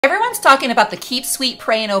talking about the Keep Sweet,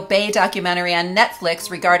 Pray, and Obey documentary on Netflix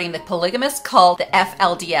regarding the polygamous cult, the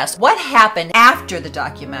FLDS. What happened after the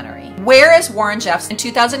documentary? Whereas Warren Jeffs in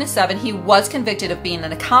 2007, he was convicted of being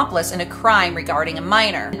an accomplice in a crime regarding a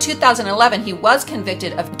minor. In 2011, he was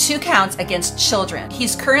convicted of 2 counts against children.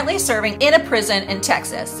 He's currently serving in a prison in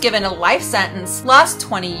Texas, given a life sentence, lost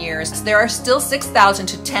 20 years. There are still 6,000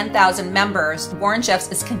 to 10,000 members. Warren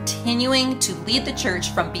Jeffs is continuing to lead the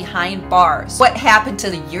church from behind bars. What happened to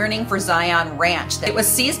the Yearning for Zion Ranch? It was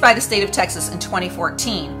seized by the state of Texas in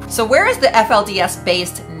 2014. So where is the FLDS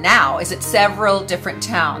based now? Is it several different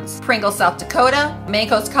towns? Pringle, South Dakota,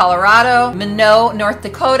 Mancos, Colorado, Minot, North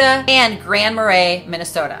Dakota, and Grand Marais,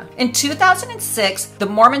 Minnesota. In 2006, the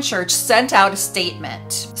Mormon Church sent out a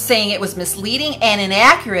statement saying it was misleading and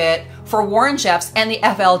inaccurate for Warren Jeffs and the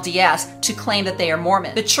FLDS to claim that they are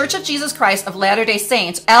Mormon. The Church of Jesus Christ of Latter-day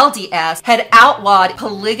Saints, LDS, had outlawed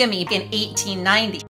polygamy in 1890.